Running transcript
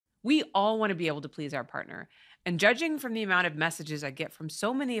We all want to be able to please our partner. And judging from the amount of messages I get from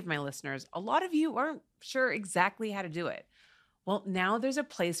so many of my listeners, a lot of you aren't sure exactly how to do it. Well, now there's a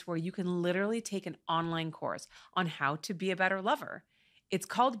place where you can literally take an online course on how to be a better lover. It's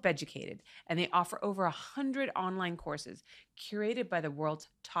called Beducated, and they offer over 100 online courses curated by the world's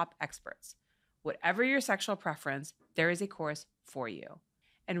top experts. Whatever your sexual preference, there is a course for you.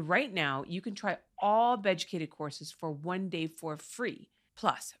 And right now, you can try all Beducated courses for 1 day for free.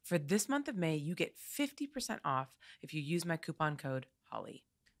 Plus, for this month of May, you get 50% off if you use my coupon code HOLLY.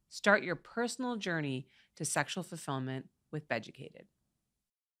 Start your personal journey to sexual fulfillment with Beducated.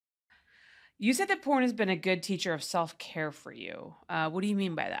 You said that porn has been a good teacher of self care for you. What do you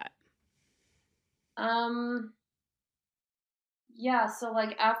mean by that? Um, yeah, so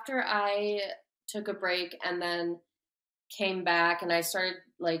like after I took a break and then came back and I started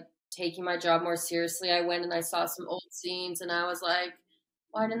like taking my job more seriously, I went and I saw some old scenes and I was like,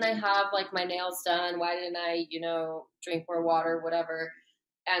 why didn't I have like my nails done? Why didn't I, drink more water, whatever?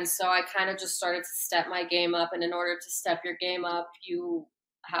 And so I kind of just started to step my game up. And in order to step your game up, you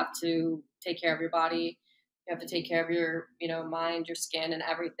have to take care of your body. You have to take care of your, mind, your skin, and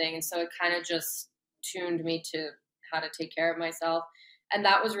everything. And so it kind of just tuned me to how to take care of myself. And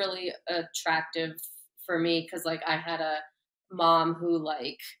that was really attractive for me because, like, I had a mom who,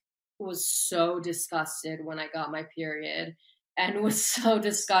 like, was so disgusted when I got my period and was so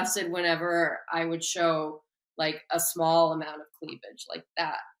disgusted whenever I would show like a small amount of cleavage, like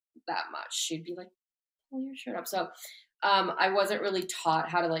that much. She'd be like, "Pull your shirt up." So I wasn't really taught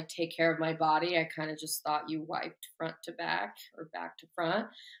how to like take care of my body. I kind of just thought you wiped front to back or back to front,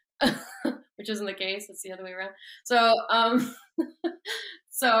 which isn't the case. It's the other way around. So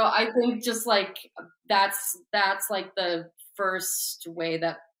so I think just like that's like the first way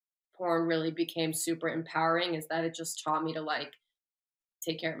that porn really became super empowering is that it just taught me to like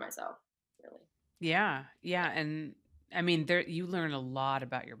take care of myself, really. Yeah, yeah, and I mean, there you learn a lot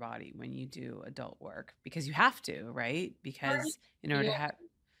about your body when you do adult work because you have to, right? Learning Because in to order to feel have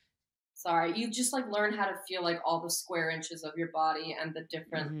sorry, you just like learn how to feel like all the square inches of your body and the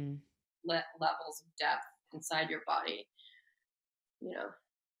different Mhm. levels of depth inside your body, you know.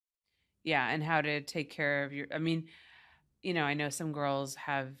 Yeah, and how to take care of your I mean, I know some girls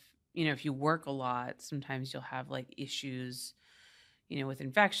have, if you work a lot, sometimes you'll have like issues, with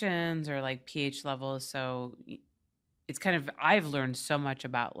infections or like pH levels. So it's kind of, I've learned so much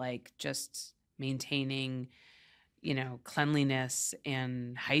about like just maintaining, cleanliness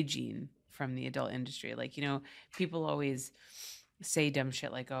and hygiene from the adult industry. Like, people always say dumb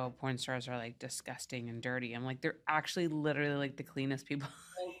shit like, oh, porn stars are like disgusting and dirty. I'm like, they're actually literally like the cleanest people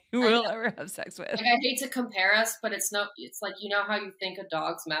you I will ever have sex with. Like, I hate to compare us, but it's like, how you think a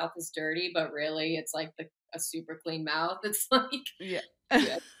dog's mouth is dirty, but really it's like a super clean mouth. It's like, Yeah.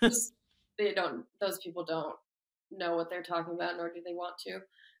 yeah, just those people don't know what they're talking about, nor do they want to.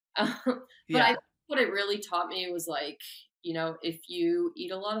 But I Yeah. think what it really taught me was like, if you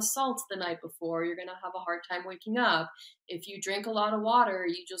eat a lot of salt the night before, you're going to have a hard time waking up. If you drink a lot of water,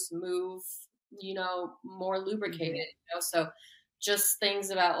 you just move, more lubricated, Mhm. So just things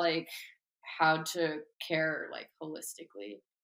about like how to care like holistically.